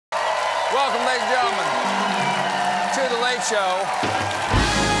Welcome, ladies and gentlemen, to The Late Show.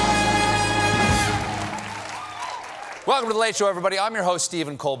 Welcome to The Late Show, everybody. I'm your host,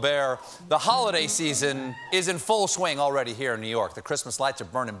 Stephen Colbert. The holiday season is in full swing already here in New York. The Christmas lights are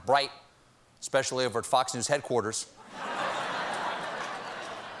burning bright, especially over at Fox News headquarters,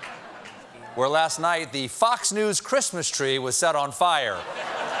 where last night the Fox News Christmas tree was set on fire.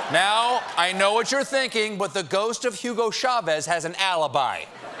 Now, I know what you're thinking, but the ghost of Hugo Chavez has an alibi.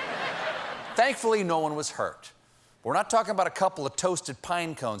 Thankfully, no one was hurt. We're not talking about a couple of toasted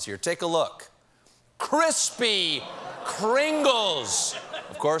pine cones here. Take a look. Crispy Kringles.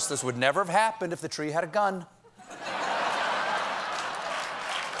 Of course, this would never have happened if the tree had a gun.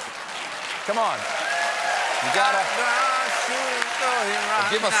 Come on. You gotta...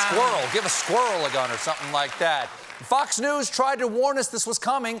 Give a squirrel a gun or something like that. Fox News tried to warn us this was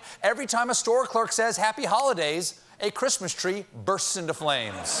coming. Every time a store clerk says Happy Holidays, a Christmas tree bursts into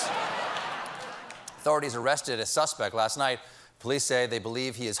flames. Authorities arrested a suspect last night. Police say they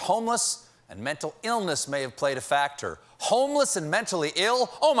believe he is homeless and mental illness may have played a factor. Homeless and mentally ill?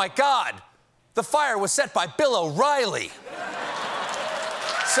 Oh my God! The fire was set by Bill O'Reilly.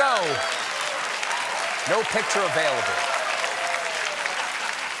 So, no picture available.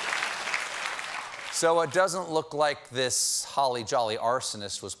 So it doesn't look like this holly jolly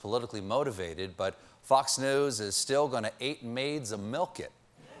arsonist was politically motivated, but Fox News is still going to 8 maids a milk it.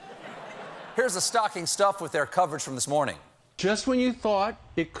 Here's the stocking stuff with their coverage from this morning. Just when you thought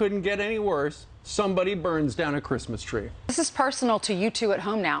it couldn't get any worse, somebody burns down a Christmas tree. This is personal to you two at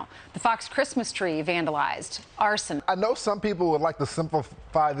home now. The Fox Christmas tree vandalized. Arson. I know some people would like to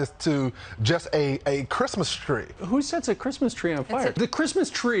simplify this to just a Christmas tree. Who sets a Christmas tree on fire? The Christmas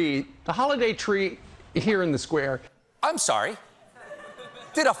tree, the holiday tree here in the square. I'm sorry.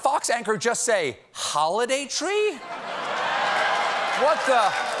 Did a Fox anchor just say holiday tree? What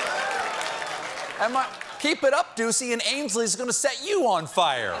the... Keep it up, Deucey, and Ainsley's gonna set you on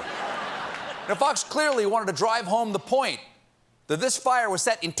fire. Now, Fox clearly wanted to drive home the point that this fire was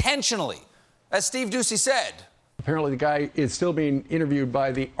set intentionally, as Steve Doocy said. Apparently, the guy is still being interviewed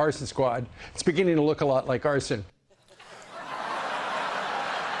by the arson squad. It's beginning to look a lot like arson.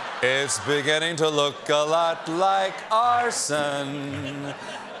 It's beginning to look a lot like arson.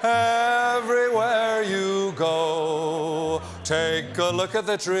 Everywhere you go, take a look at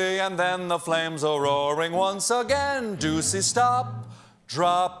the tree, and then the flames are roaring once again. Deucey, stop,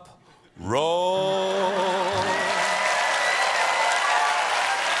 drop, roll.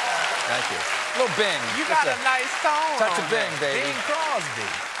 Thank you. A little Bing. You got a nice tone. Touch of Bing, baby. Bing Crosby.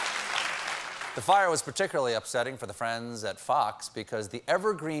 The fire was particularly upsetting for the friends at Fox because the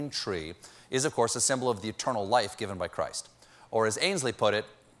evergreen tree is, of course, a symbol of the eternal life given by Christ. Or as Ainsley put it,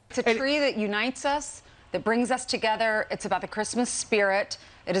 It's a tree that unites us, that brings us together. It's about the Christmas spirit.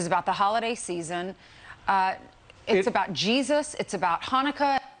 It is about the holiday season. It's about Jesus. It's about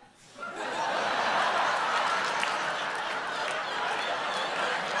Hanukkah.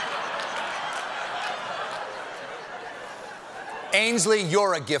 Ainsley,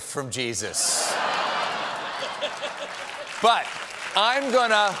 you're a gift from Jesus. But I'm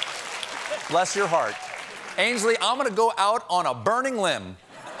gonna, bless your heart, Ainsley, I'm gonna go out on a burning limb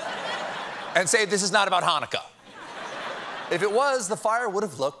and say this is not about Hanukkah. If it was, the fire would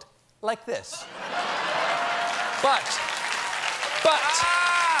have looked like this. But,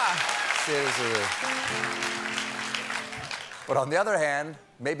 but on the other hand,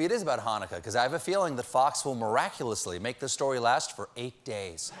 maybe it is about Hanukkah, because I have a feeling that Fox will miraculously make this story last for 8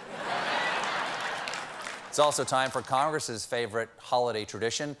 days. It's also time for Congress's favorite holiday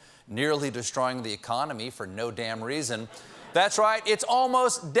tradition, nearly destroying the economy for no damn reason. That's right, it's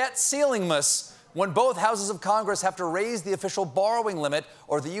almost debt ceiling-mas when both houses of Congress have to raise the official borrowing limit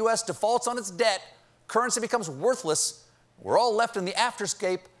or the U.S. defaults on its debt, currency becomes worthless. We're all left in the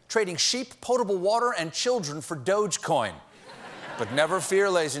afterscape trading sheep, potable water, and children for Dogecoin. But never fear,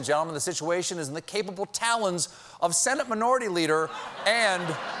 ladies and gentlemen, the situation is in the capable talons of Senate Minority Leader and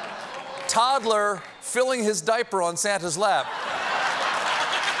toddler filling his diaper on Santa's lap,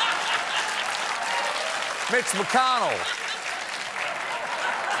 Mitch McConnell.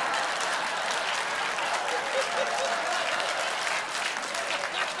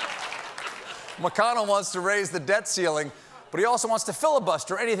 McConnell wants to raise the debt ceiling, but he also wants to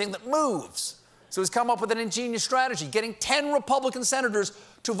filibuster anything that moves. So he's come up with an ingenious strategy, getting 10 Republican senators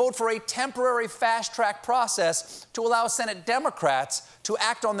to vote for a temporary fast-track process to allow Senate Democrats to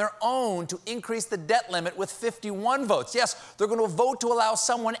act on their own to increase the debt limit with 51 votes. Yes, they're going to vote to allow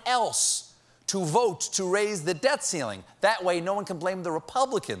someone else to vote to raise the debt ceiling. That way, no one can blame the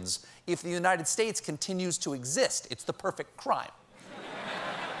Republicans if the United States continues to exist. It's the perfect crime.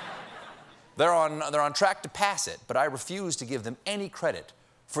 They're on track to pass it, but I refuse to give them any credit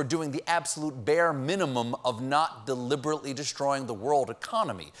for doing the absolute bare minimum of not deliberately destroying the world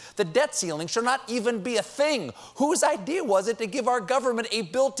economy. The debt ceiling should not even be a thing. Whose idea was it to give our government a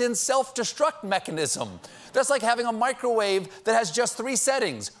built-in self-destruct mechanism? That's like having a microwave that has just 3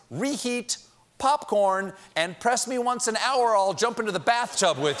 settings: reheat, popcorn, and press me once an hour, I'll jump into the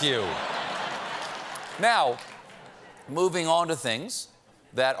bathtub with you. Now, moving on to things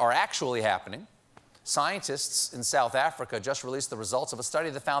that are actually happening. Scientists in South Africa just released the results of a study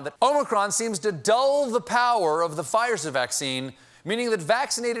that found that Omicron seems to dull the power of the Pfizer vaccine, meaning that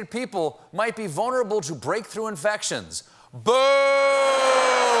vaccinated people might be vulnerable to breakthrough infections. Boo!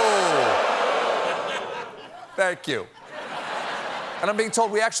 Thank you. And I'm being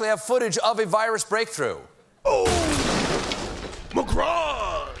told we actually have footage of a virus breakthrough. Oh,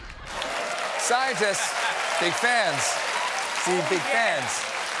 Macron! Scientists, big fans. See, big fans.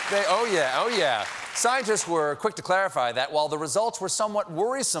 Oh yeah. Scientists were quick to clarify that while the results were somewhat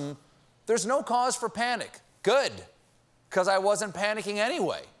worrisome, there's no cause for panic. Good, because I wasn't panicking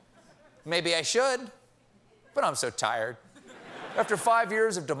anyway. Maybe I should, but I'm so tired. After 5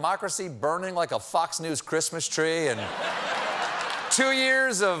 years of democracy burning like a Fox News Christmas tree and 2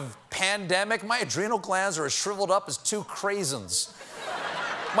 years of pandemic, my adrenal glands are as shriveled up as 2 craisins.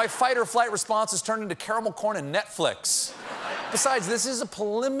 My fight or flight response has turned into caramel corn and Netflix. Besides, this is a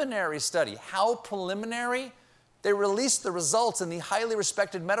preliminary study. How preliminary? They released the results in the highly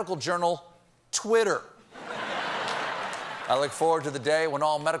respected medical journal, Twitter. I look forward to the day when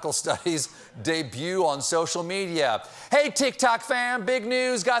all medical studies debut on social media. Hey, TikTok fam, big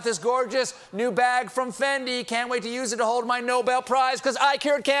news. Got this gorgeous new bag from Fendi. Can't wait to use it to hold my Nobel Prize because I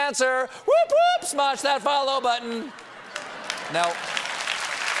cured cancer. Whoop, whoop, smash that follow button. Now,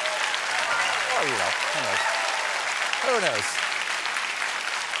 oh, you know, who knows?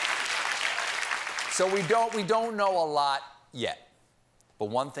 So we don't know a lot yet. But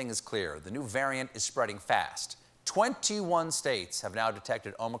one thing is clear. The new variant is spreading fast. 21 states have now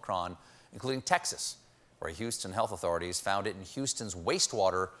detected Omicron, including Texas, where Houston health authorities found it in Houston's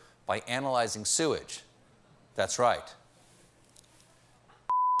wastewater by analyzing sewage. That's right.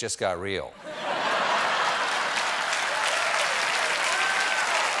 Just got real.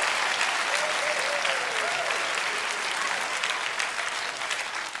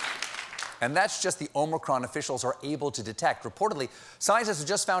 And that's just the Omicron officials are able to detect. Reportedly, scientists have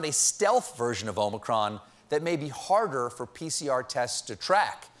just found a stealth version of Omicron that may be harder for PCR tests to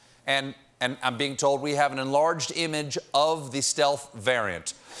track. And I'm being told we have an enlarged image of the stealth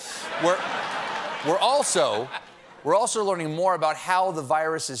variant. We're also learning more about how the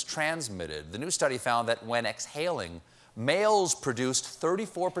virus is transmitted. The new study found that when exhaling, males produced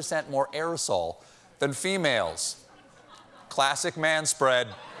 34% more aerosol than females. Classic man spread.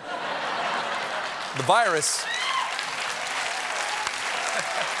 The virus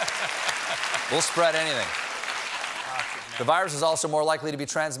will spread anything. The virus is also more likely to be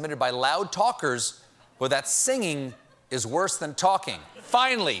transmitted by loud talkers, but that singing is worse than talking.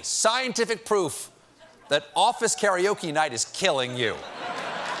 Finally, scientific proof that office karaoke night is killing you.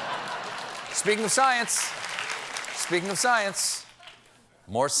 Speaking of science,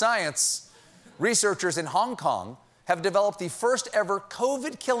 more science. Researchers in Hong Kong have developed the first ever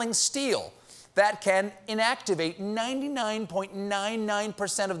COVID-killing steel that can inactivate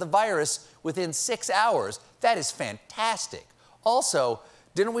 99.99% of the virus within 6 hours. That is fantastic. Also,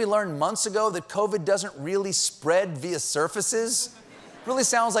 didn't we learn months ago that COVID doesn't really spread via surfaces? It really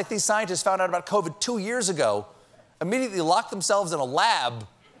sounds like these scientists found out about COVID 2 years ago, immediately locked themselves in a lab,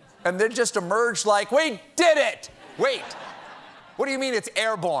 and then just emerged like, we did it! Wait, what do you mean it's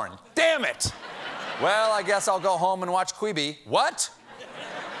airborne? Damn it! Well, I guess I'll go home and watch Quibi. What?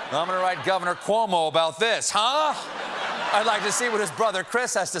 I'm gonna write Governor Cuomo about this, huh? I'd like to see what his brother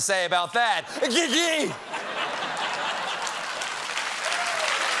Chris has to say about that. Gee-gee!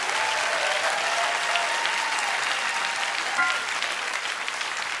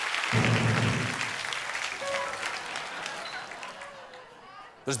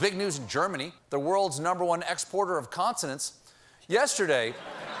 There's big news in Germany, the world's #1 exporter of consonants. Yesterday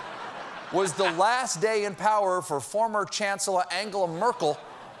was the last day in power for former Chancellor Angela Merkel,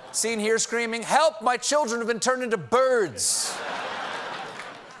 seen here screaming, "Help, my children have been turned into birds."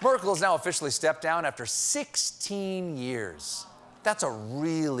 Merkel has now officially stepped down after 16 years. That's a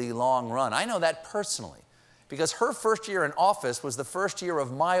really long run. I know that personally, because her first year in office was the first year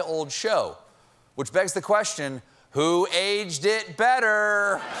of my old show, which begs the question, who aged it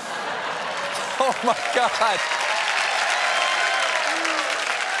better? Oh my God.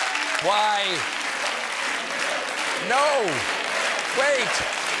 Why? No. Wait.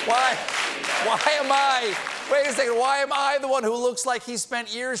 Wait a second, why am I the one who looks like he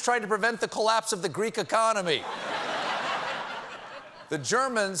spent years trying to prevent the collapse of the Greek economy? The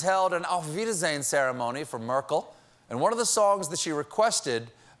Germans held an Auf Wiedersehen ceremony for Merkel, and one of the songs that she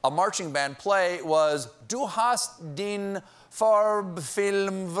requested a marching band play was Du hast den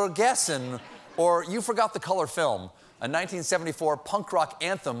Farbfilm vergessen, or You Forgot the Color Film, a 1974 punk rock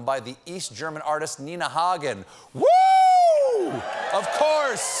anthem by the East German artist Nina Hagen. Woo! Of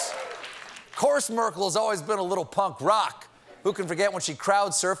course! Of course Merkel has always been a little punk rock. Who can forget when she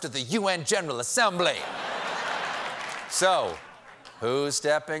crowd surfed at the UN General Assembly? So, who's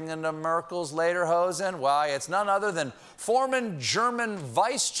stepping into Merkel's lederhosen? Why, it's none other than former German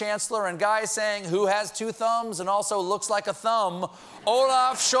vice chancellor and guy saying who has two thumbs and also looks like a thumb,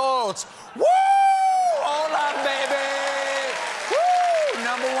 Olaf Scholz. Woo! Olaf, baby! Woo!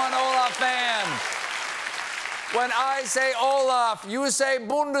 #1 Olaf fan. When I say Olaf, you say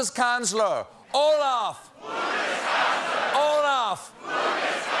Bundeskanzler. Olaf! Bundeskanzler! Olaf!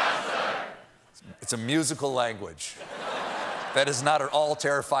 Bundeskanzler! It's a musical language. That is not at all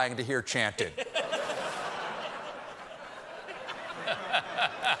terrifying to hear chanted.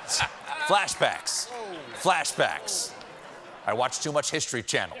 Flashbacks. Flashbacks. I watch too much History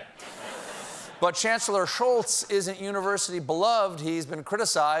Channel. But Chancellor Scholz isn't university beloved. He's been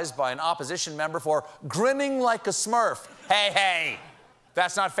criticized by an opposition member for grinning like a Smurf. Hey,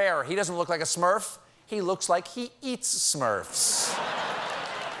 that's not fair. He doesn't look like a Smurf. He looks like he eats Smurfs.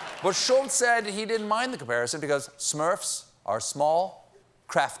 But Scholz said he didn't mind the comparison because Smurfs are small,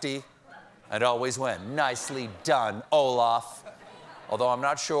 crafty, and always win. Nicely done, Olaf. Although I'm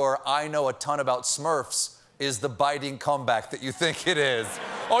not sure I know a ton about Smurfs is the biting comeback that you think it is.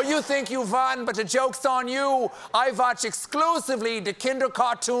 Oh, you think you won, but the joke's on you. I watch exclusively the kinder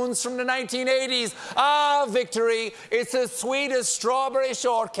cartoons from the 1980s. Ah, victory. It's as sweet as strawberry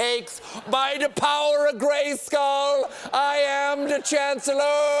shortcakes. By the power of Grayskull, I am the Chancellor.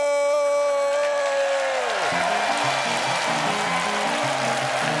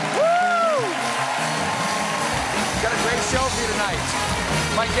 Got a great show for you tonight.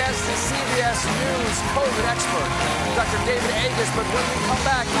 My guest is CBS News COVID expert, Dr. David Agus. But when we come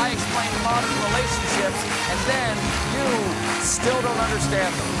back, I explain modern relationships, and then you still don't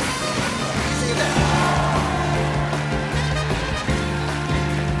understand them. See you then.